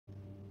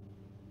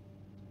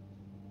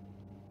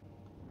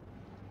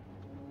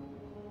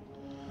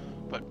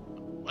But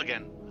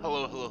again,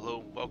 hello, hello,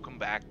 hello, welcome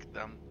back.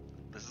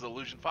 This is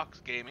Illusion Fox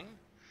Gaming.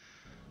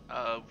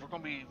 We're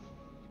going to be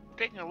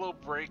taking a little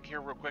break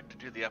here real quick to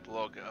do the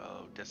epilogue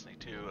of Destiny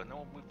 2, and then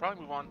we'll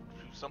probably move on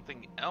to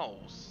something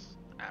else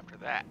after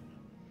that.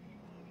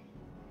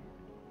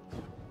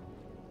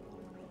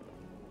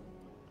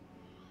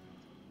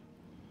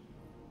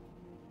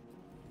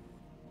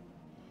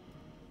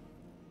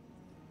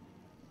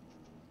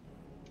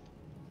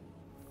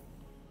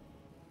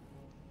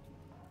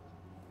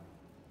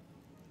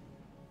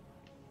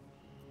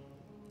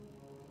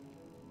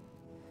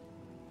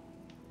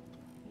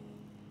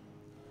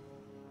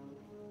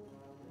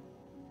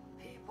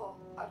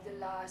 Of the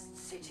last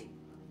city,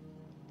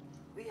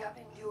 we have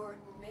endured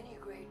many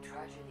great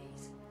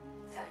tragedies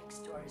thanks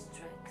to our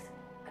strength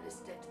and a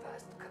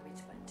steadfast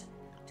commitment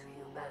to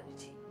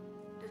humanity.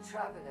 The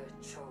Traveler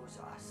chose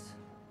us.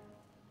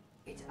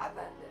 It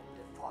abandoned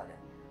the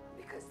fallen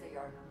because they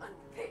are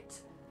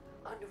unfit,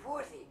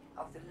 unworthy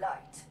of the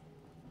light.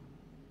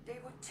 They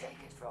would take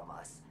it from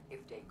us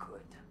if they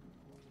could.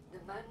 The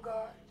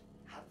Vanguard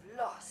have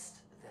lost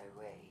their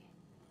way.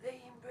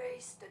 They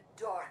embrace the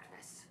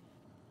darkness.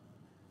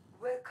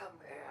 Welcome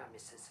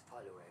Aramis's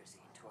followers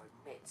into our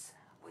midst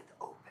with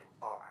open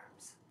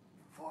arms.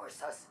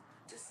 Force us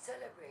to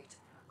celebrate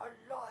our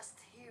lost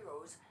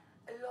heroes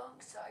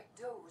alongside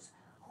those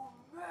who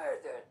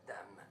murdered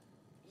them.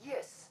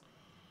 Yes,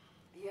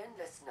 the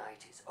endless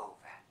night is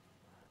over.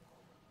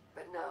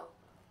 But now,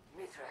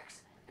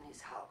 Mithrax and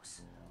his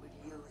house will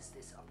use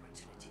this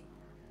opportunity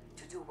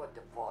to do what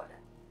the Fallen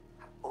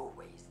have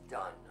always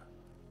done.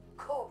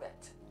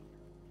 Covet,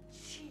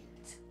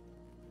 cheat,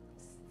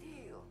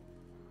 steal,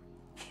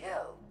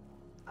 kill.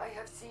 I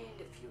have seen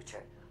the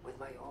future with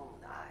my own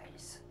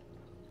eyes,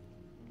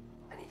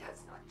 and it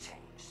has not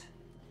changed.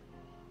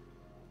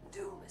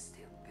 Doom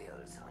still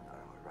builds on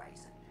our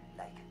horizon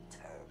like a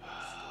terrible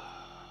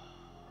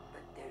storm.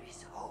 But there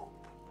is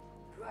hope.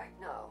 Right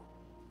now,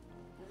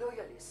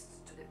 loyalists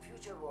to the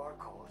future war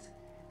cause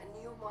and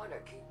new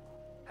monarchy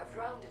have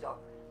rounded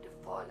up the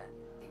fallen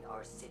in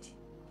our city.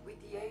 With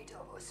the aid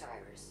of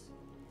Osiris,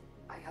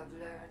 I have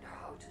learned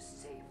how to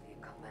safely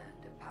command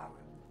the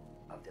power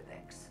of the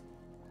Vex.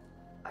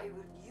 I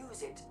will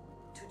use it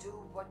to do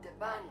what the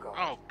Vanguard.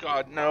 Oh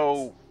God,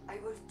 no! I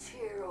will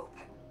tear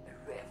open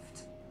the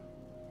rift,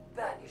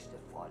 banish the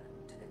fallen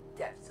to the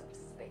depths of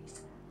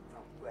space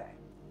from where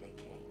they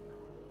came.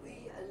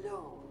 We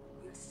alone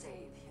will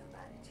save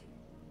humanity.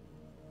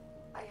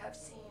 I have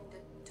seen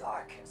the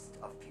darkest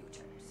of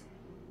futures,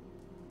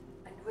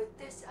 and with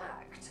this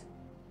act,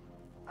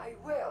 I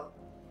will.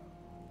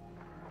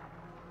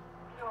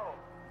 No.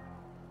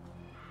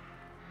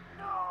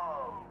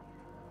 No.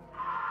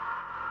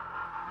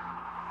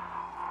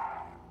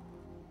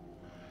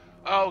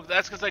 Oh,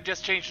 that's because I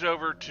just changed it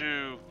over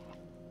to...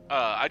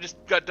 I just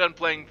got done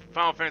playing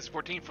Final Fantasy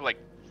XIV for like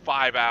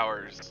 5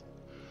 hours.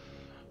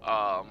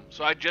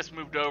 So I just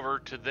moved over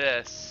to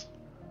this.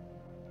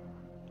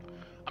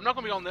 I'm not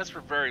going to be on this for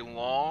very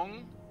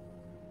long.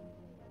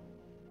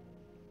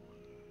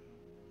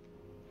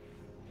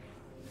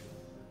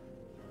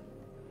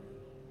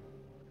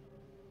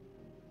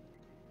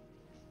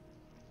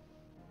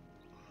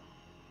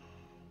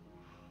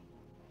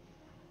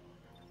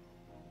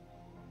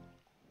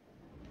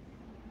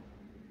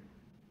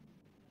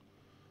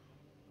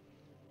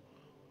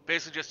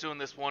 Basically just doing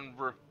this one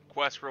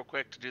request real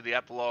quick to do the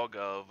epilogue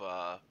of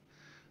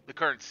the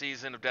current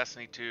season of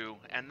Destiny 2,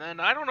 and then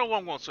I don't know what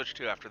I'm going to switch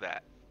to after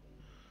that.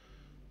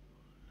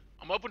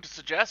 I'm open to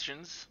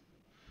suggestions.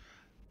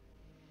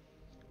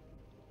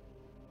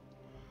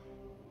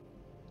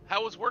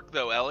 How was work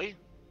though, Ellie?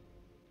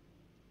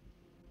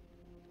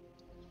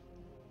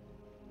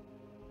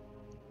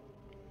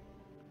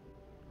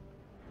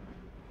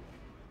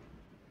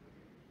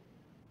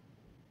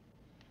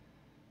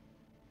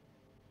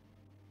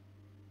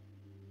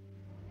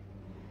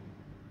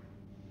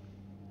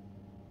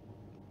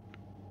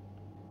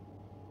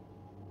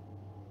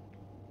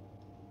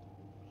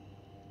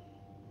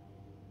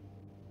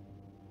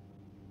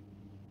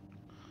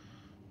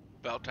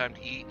 About time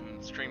to eat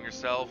and stream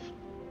yourself.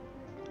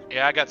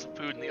 Yeah, I got some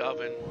food in the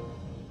oven.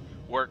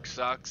 Work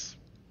sucks.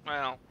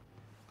 Well,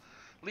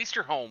 at least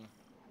you're home.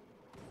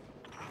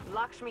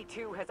 Lakshmi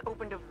 2 has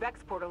opened a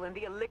Vex portal in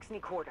the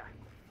Elixni Quarter.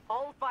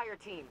 All fire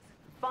teams,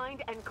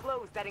 find and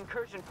close that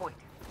incursion point.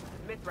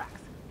 Mithrax,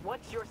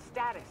 what's your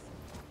status?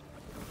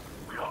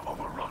 We are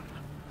overrun.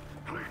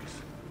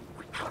 Please,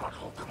 we cannot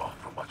hold them off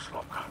for much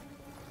longer.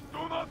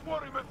 Do not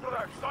worry,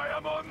 Mithrax. I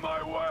am on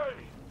my way.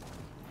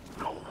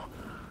 No,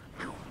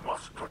 you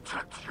must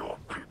protect your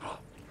people.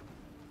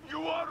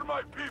 You are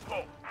my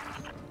people.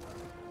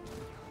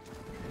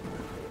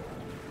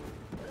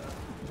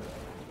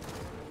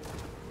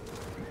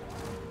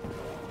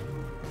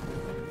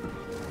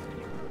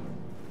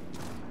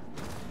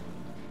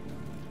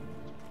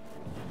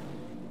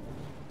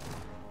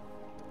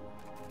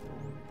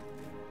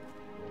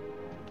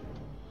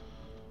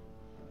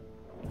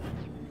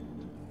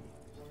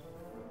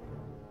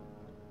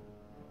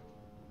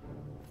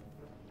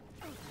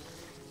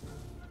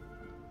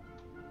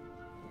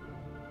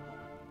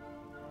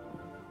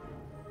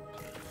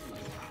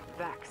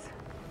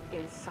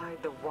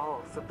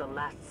 walls of the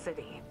last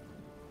city.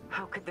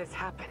 How could this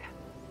happen?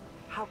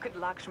 How could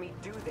Lakshmi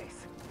do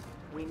this?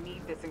 We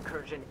need this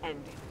incursion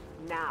ended,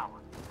 now,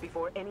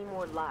 before any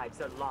more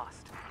lives are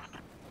lost.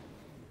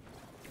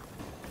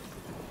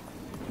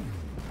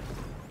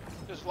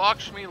 Because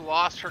Lakshmi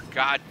lost her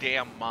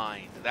goddamn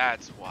mind,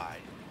 that's why.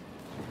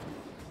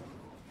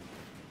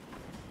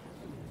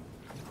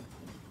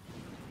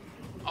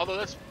 Although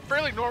that's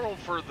fairly normal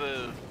for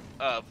the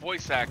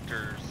voice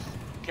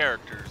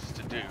characters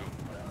to do.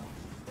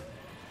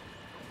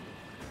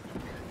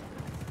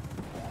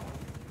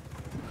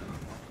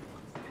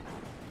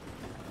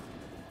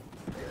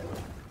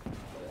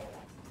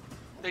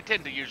 They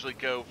tend to usually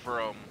go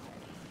from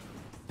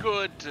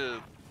good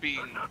to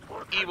being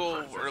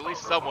evil, or at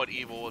least somewhat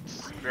evil at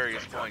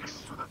various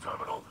points. To the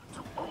terminal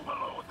to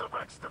overload the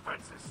Vex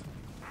defenses.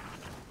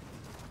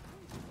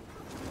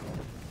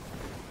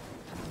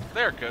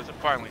 There it goes, it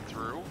finally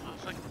threw. I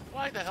was like,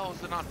 why the hell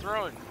is it not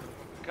throwing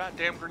a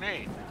goddamn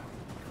grenade?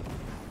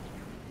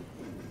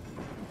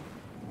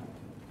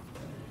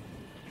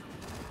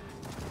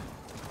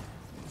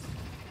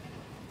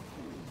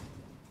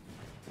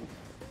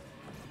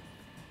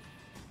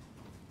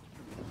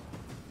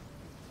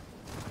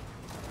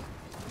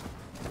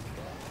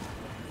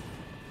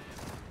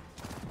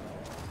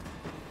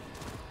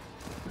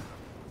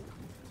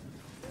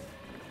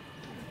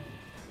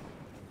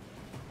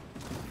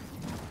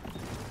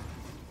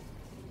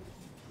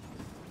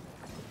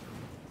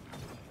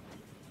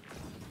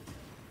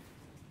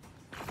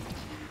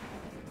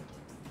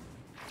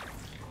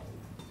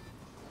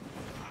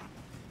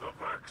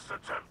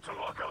 Attempt to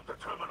lock out the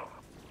terminal.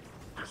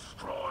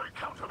 Destroy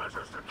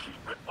countermeasures to keep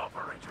it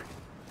operating.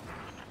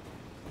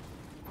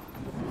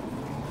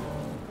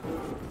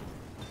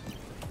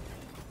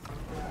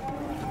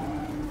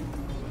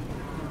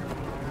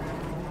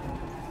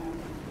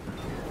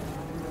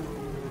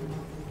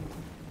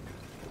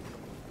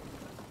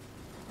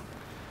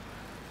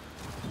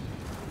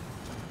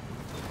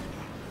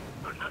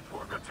 The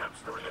network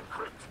attempts to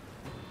re-encrypt,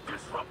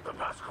 disrupt the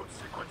passcode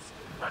sequence,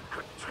 and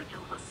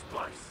continue the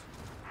splice.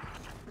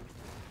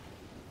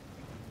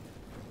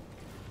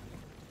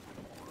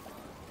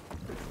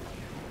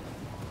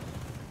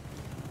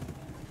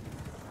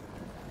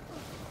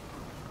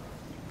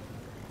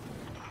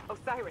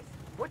 Osiris,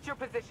 what's your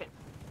position?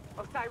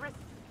 Osiris?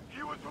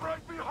 He was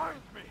right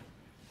behind me.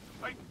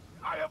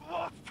 I have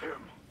lost him.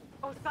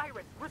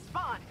 Osiris,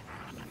 respond!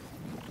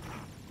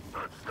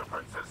 Earth's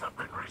defenses have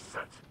been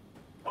reset.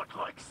 But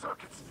like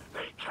circuits,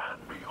 they can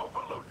be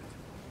overloaded.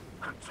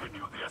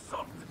 Continue the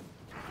assault.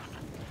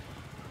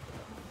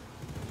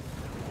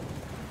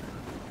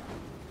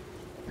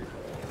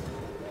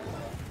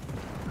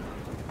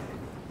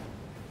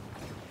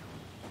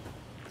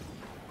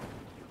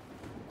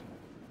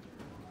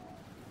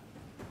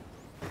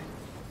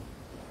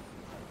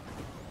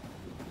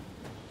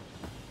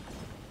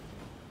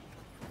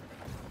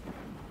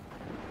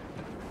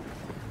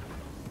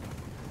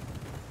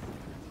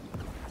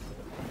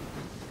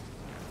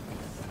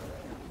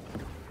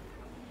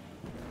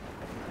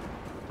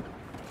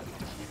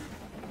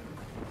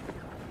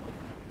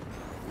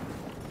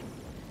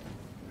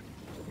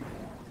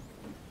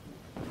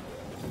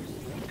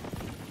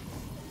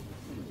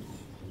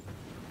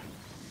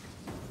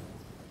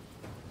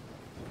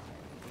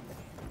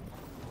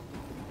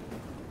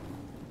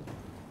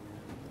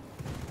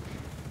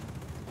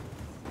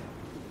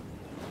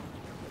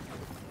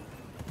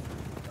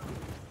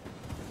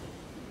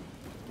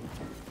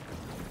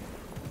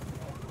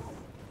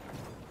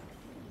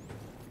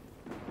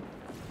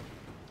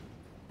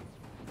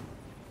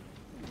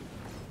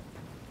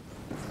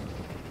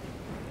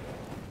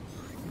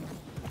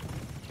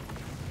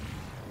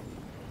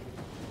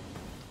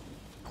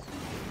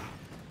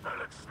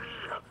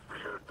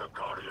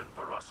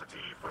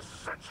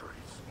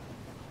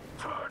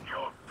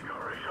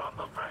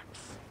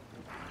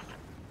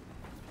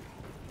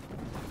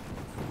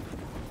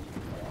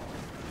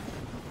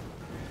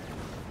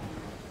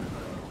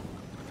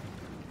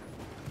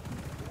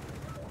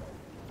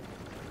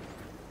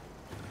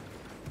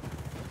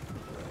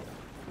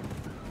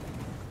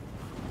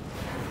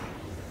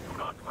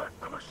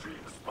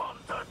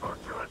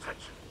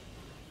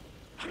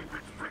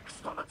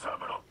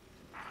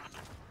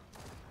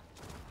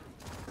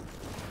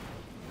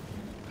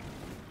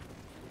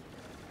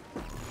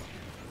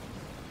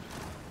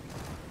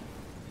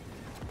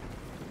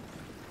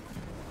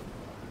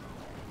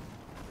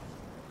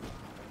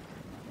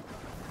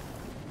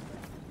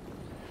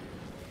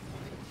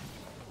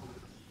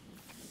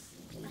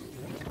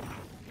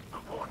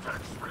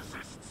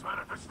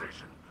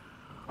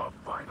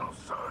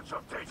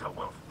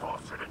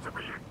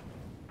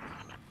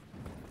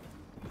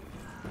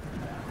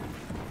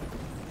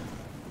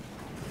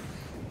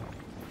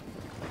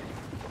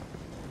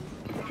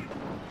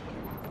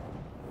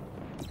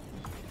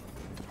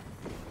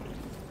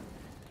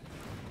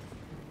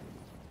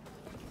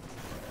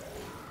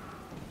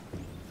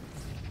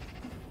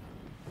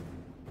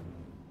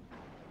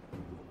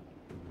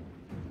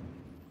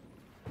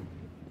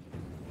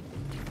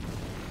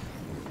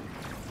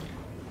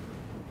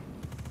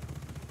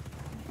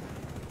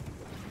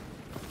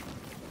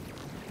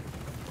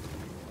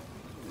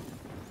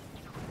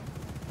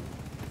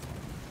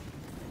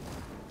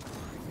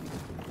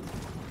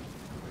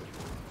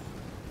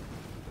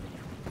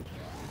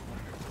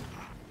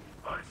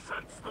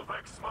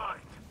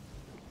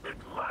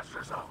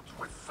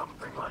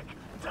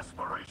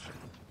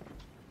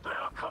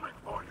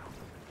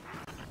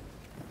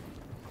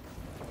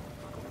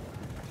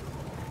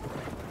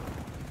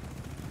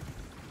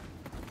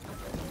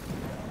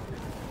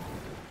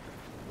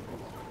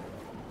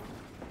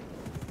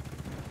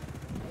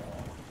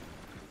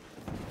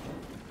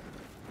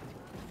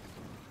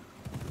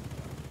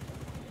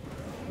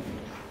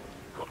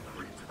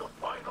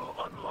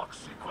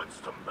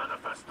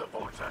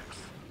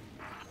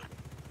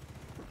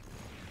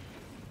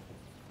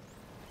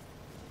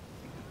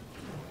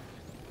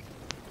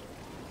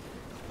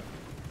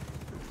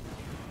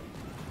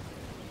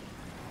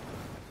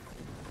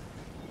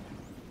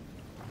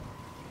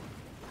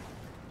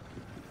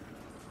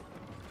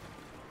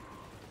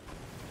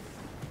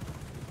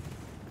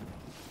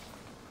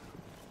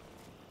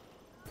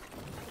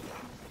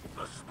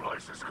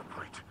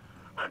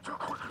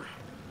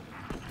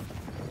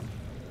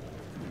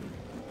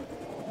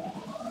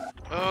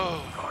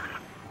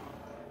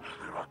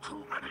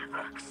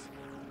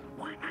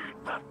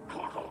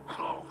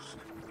 closed.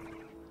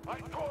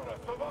 Ikora,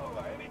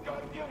 Zavala, any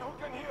Guardian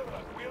who can hear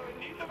us, we are in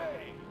need of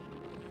aid.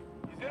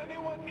 Is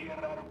anyone near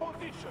our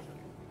position?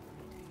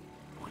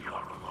 We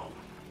are alone.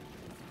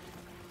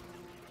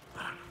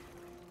 Then,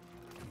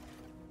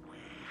 we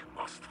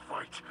must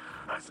fight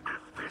as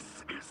if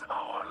this is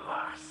our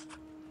last.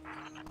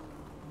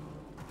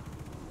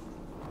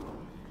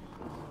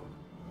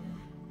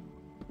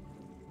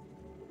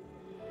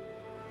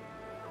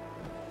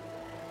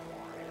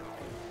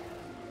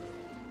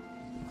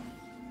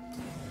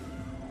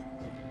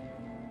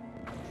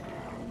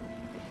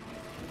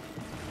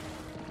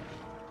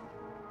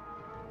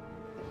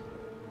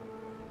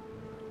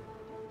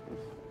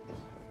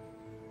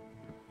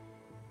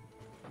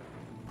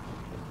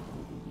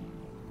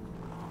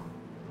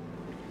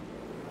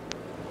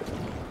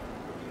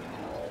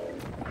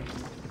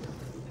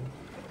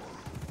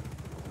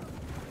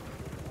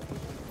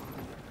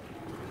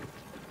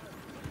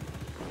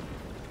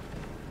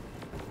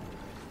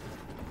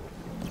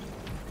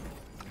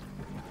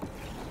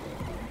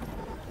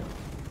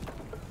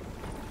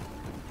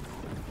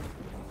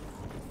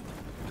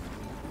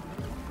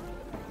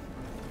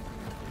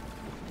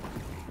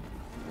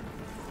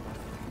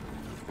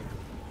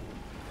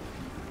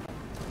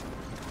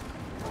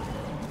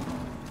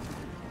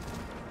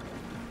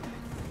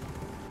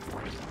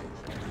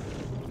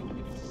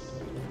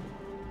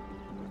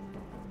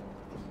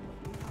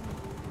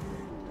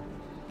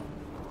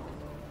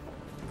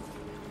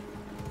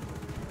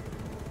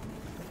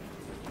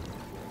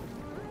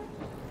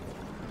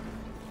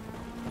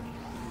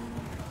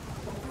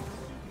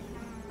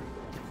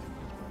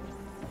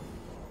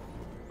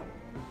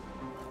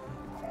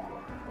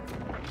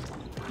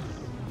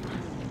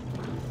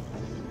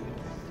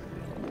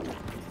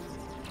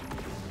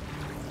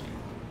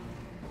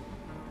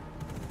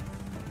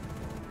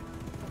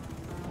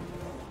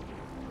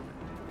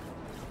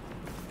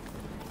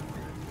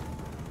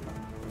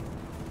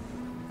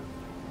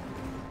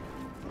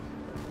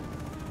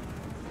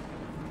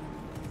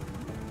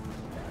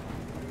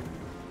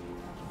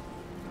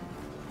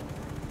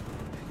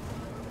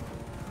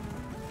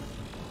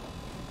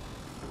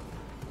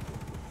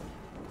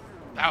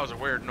 That was a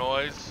weird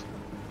noise.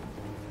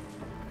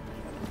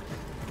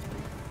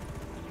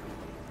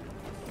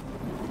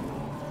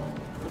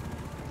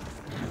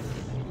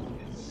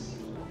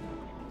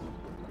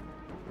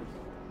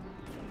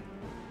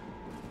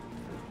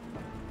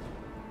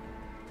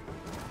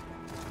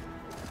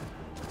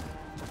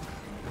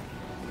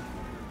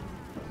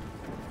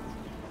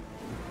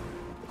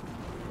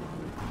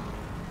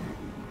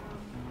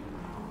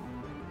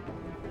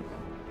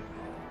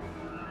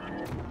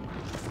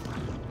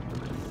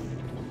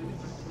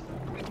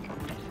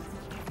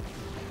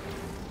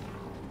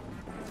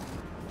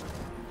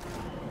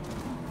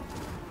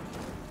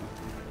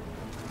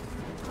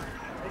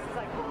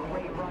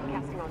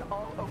 On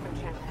all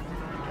open channels.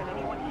 Can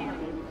anyone hear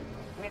me?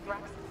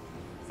 Mithrax?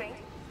 Saint?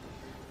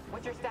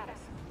 What's your status?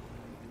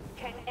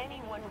 Can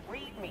anyone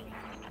read me?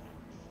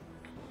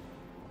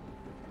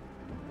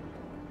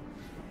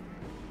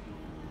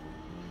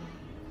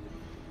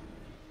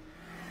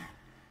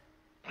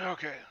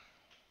 Okay.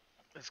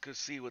 Let's go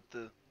see what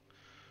the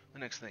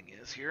next thing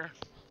is here.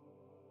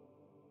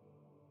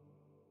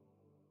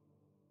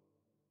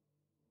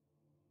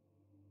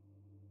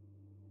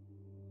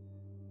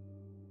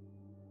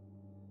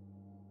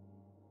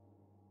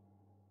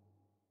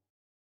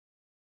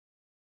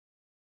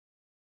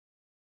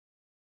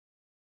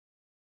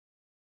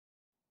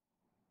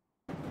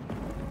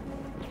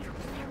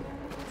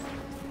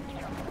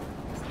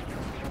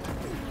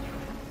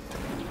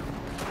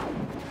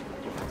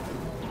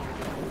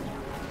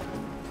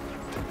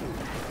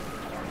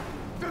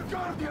 The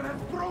Guardian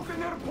has broken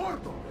their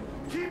portal!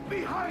 Keep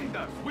behind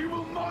us! We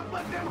will not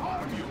let them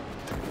harm you!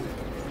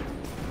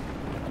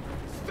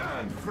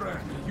 Stand,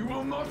 friend! You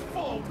will not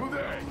fall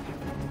today!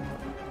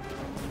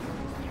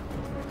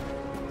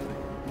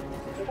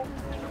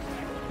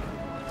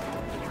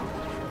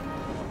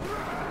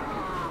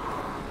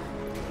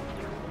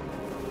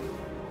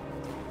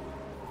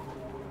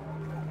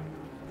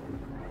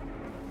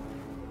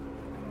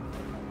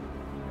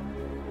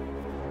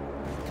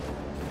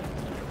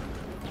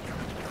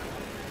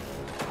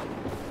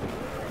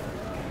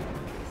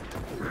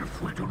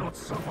 If we do not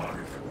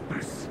survive,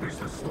 this is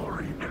the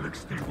story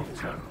LXD will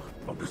tell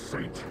of the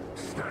Saint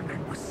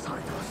standing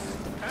beside us.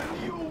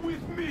 And you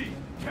with me,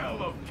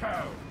 Kell of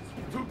Cows.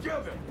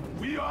 Together,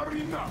 we are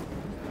enough.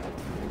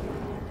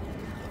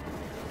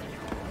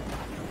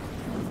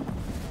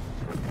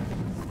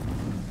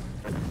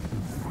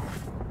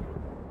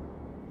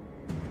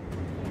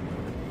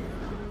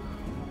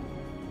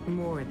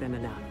 More than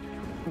enough.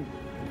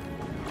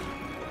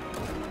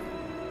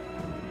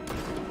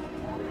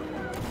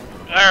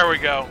 There we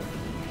go.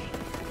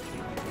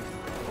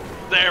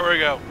 There we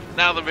go.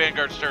 Now the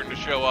Vanguard's starting to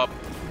show up.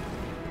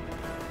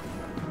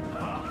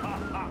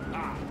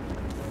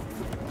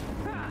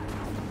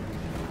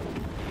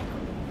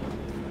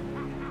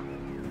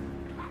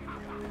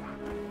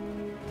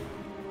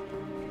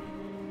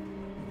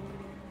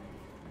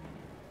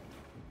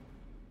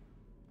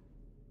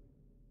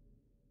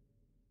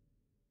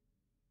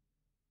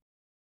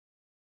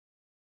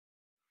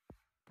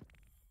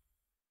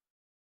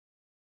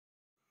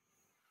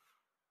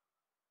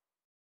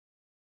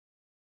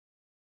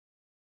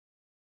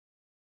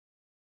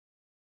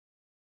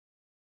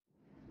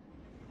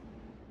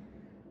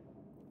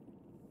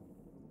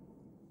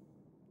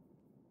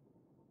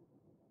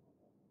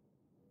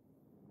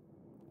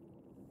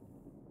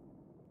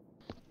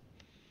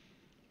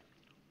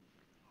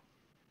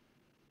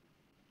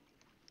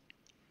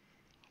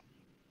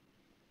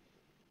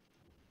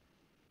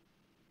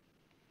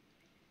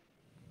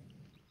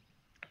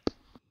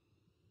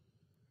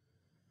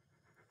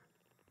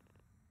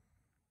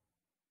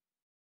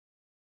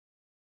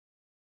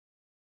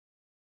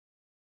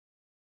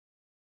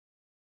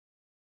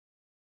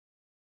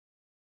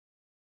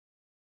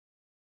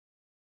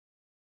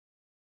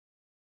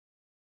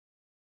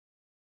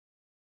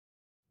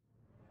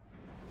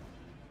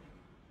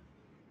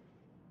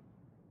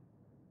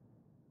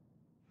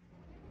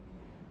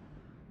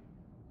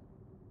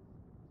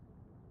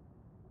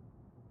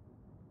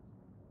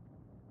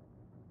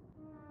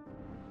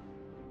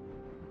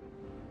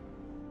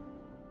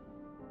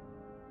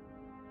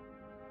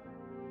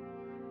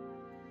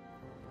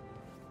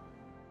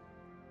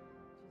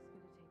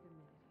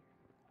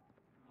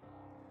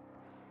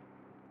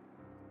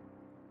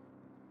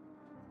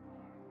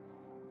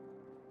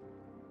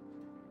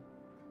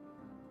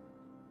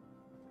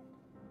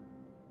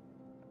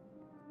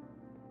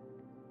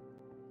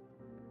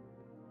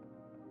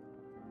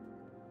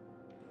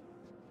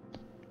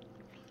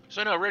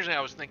 So no, originally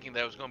I was thinking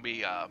that it was going to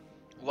be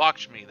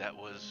Lakshmi that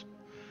was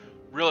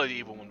really the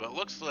evil one, but it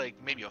looks like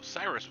maybe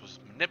Osiris was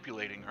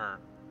manipulating her.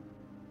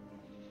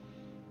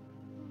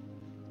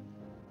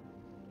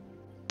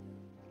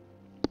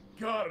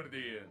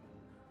 Guardian,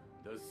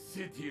 the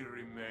city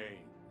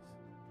remains.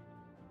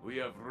 We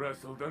have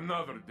wrestled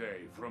another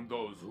day from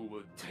those who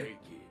would take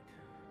it,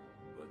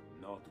 but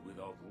not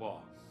without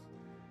loss.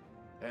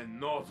 And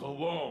not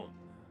alone.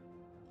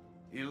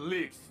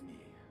 Elixni,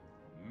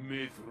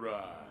 Mithras,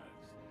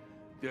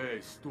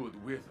 they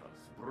stood with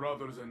us,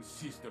 brothers and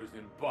sisters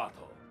in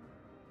battle.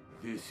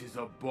 This is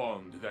a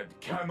bond that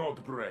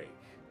cannot break.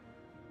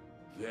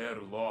 Their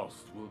loss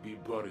will be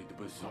buried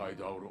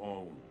beside our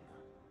own.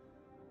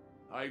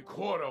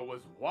 Ikora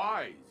was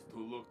wise to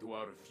look to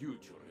our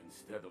future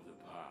instead of the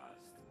past.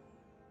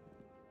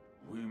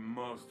 We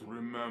must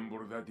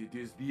remember that it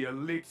is the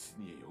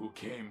Elixni who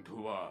came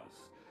to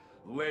us,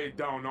 laid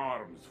down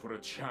arms for a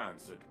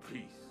chance at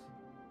peace.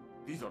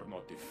 These are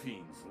not the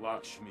fiends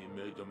Lakshmi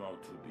made them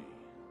out to be.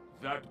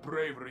 That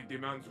bravery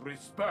demands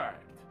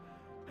respect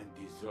and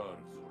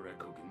deserves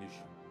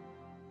recognition.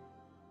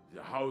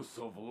 The House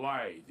of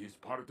Light is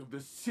part of the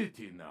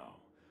city now,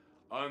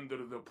 under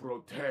the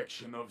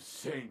protection of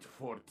Saint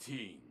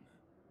 14.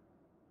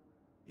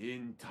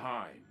 In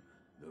time,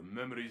 the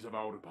memories of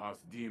our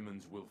past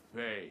demons will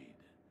fade,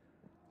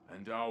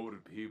 and our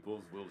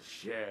peoples will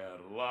share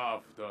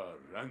laughter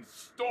and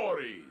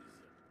stories.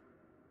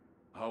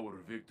 Our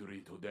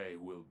victory today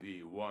will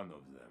be one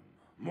of them.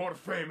 More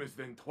famous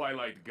than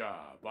Twilight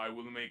Gap, I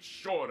will make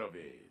sure of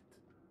it.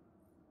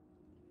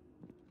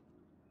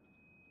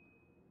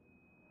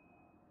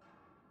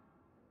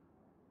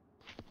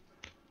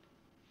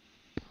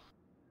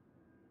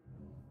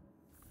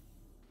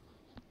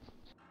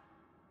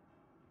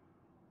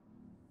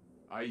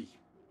 I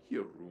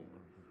hear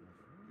rumors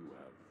you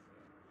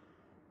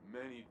have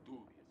many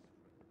dubious.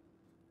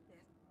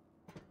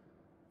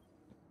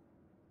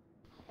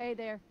 Hey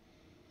there.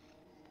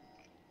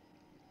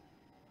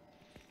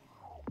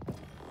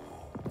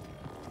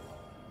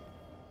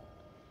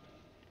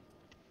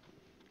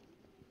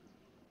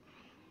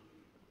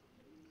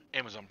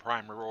 Amazon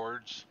Prime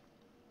rewards.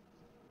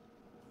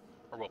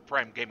 Or, well,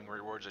 Prime Gaming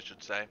rewards, I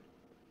should say.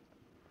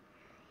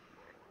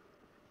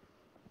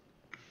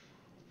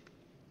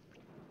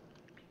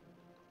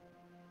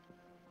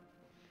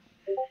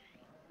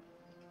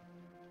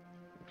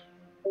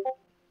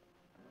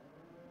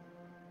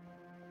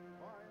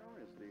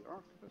 Fire is the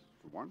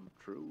archivist's one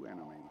true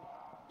enemy.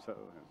 So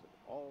has it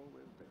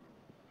always been.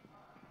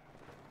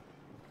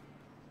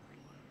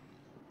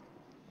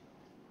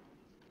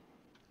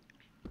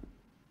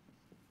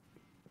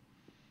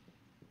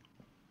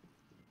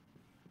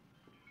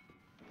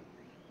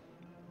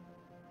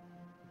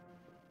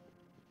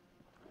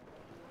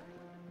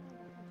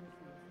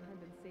 I've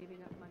been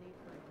saving up money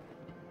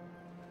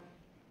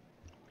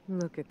for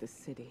Look at the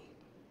city.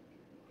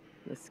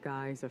 The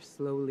skies are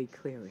slowly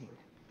clearing,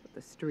 but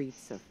the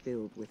streets are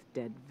filled with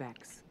dead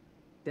Vex,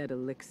 dead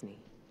Elixni,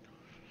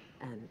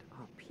 and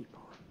our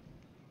people.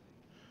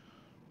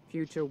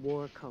 Future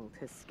war cult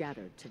has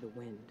scattered to the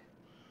wind,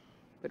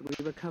 but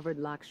we recovered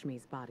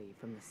Lakshmi's body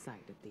from the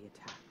site of the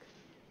attack.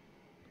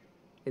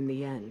 In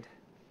the end,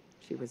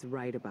 she was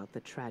right about the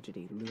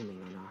tragedy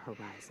looming on our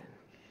horizon.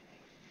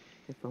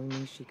 If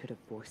only she could have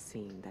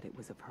foreseen that it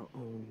was of her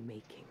own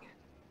making.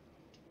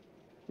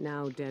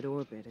 Now Dead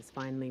Orbit has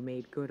finally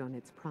made good on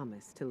its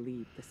promise to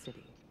leave the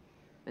city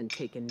and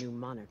take a new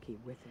monarchy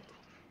with it.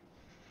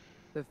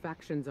 The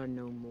factions are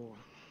no more.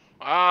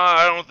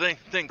 I don't think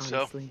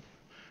Honestly,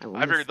 so. I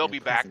I figured miss they'll their be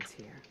back. presence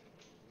here.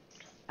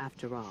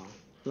 After all,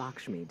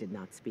 Lakshmi did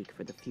not speak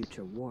for the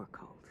future war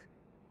cult.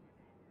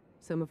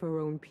 Some of her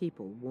own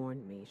people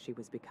warned me she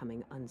was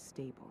becoming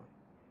unstable,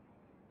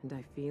 and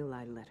I feel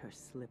I let her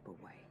slip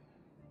away.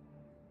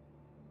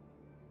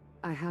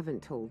 I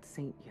haven't told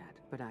Saint yet,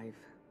 but I've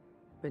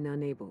been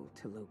unable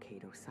to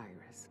locate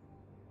Osiris.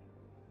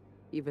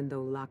 Even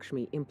though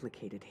Lakshmi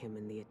implicated him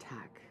in the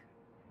attack,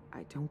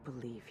 I don't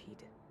believe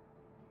he'd.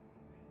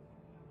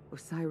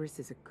 Osiris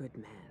is a good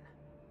man.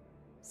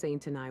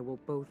 Saint and I will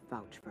both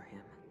vouch for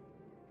him.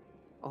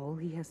 All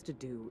he has to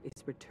do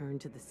is return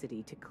to the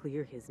city to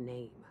clear his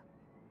name.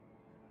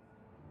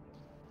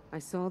 I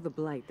saw the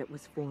blight that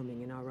was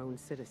forming in our own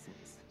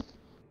citizens,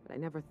 but I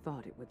never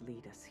thought it would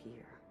lead us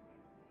here.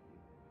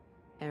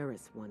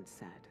 Eris once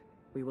said,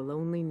 "We will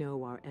only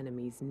know our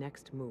enemy's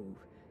next move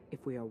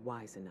if we are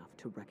wise enough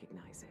to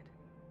recognize it."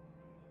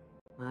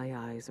 My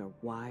eyes are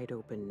wide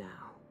open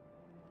now.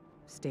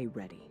 Stay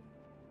ready.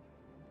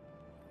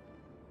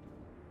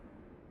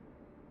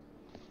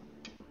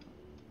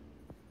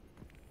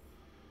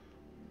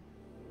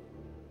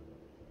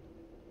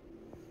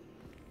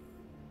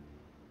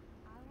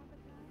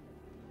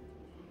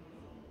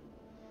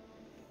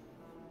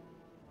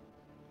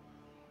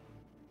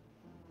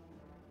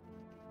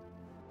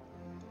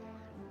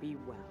 Be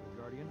well.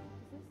 Guardian?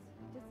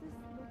 Does this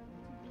look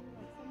to you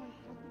like someone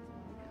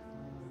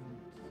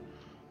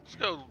Let's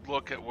go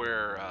look at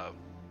where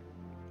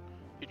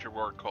Future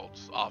War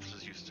Cult's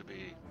offices used to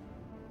be.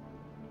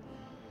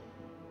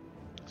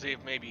 See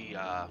if maybe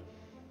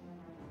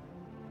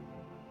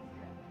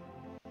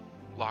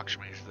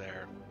Lakshmi's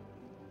there.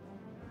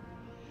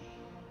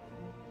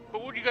 But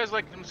what would you guys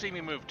like to see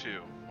me move to?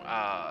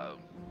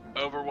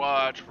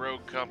 Overwatch,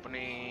 Rogue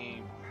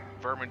Company,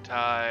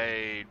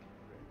 Vermintide.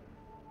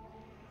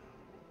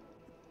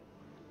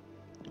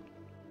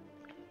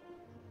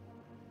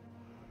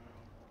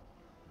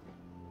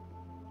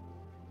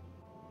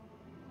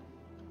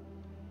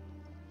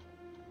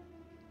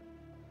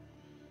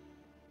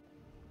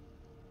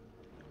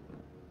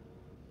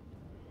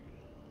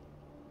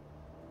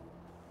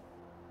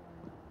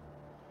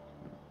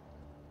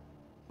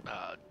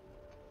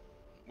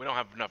 We don't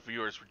have enough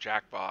viewers for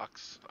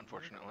Jackbox,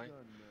 unfortunately.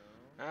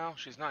 Well,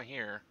 she's not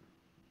here.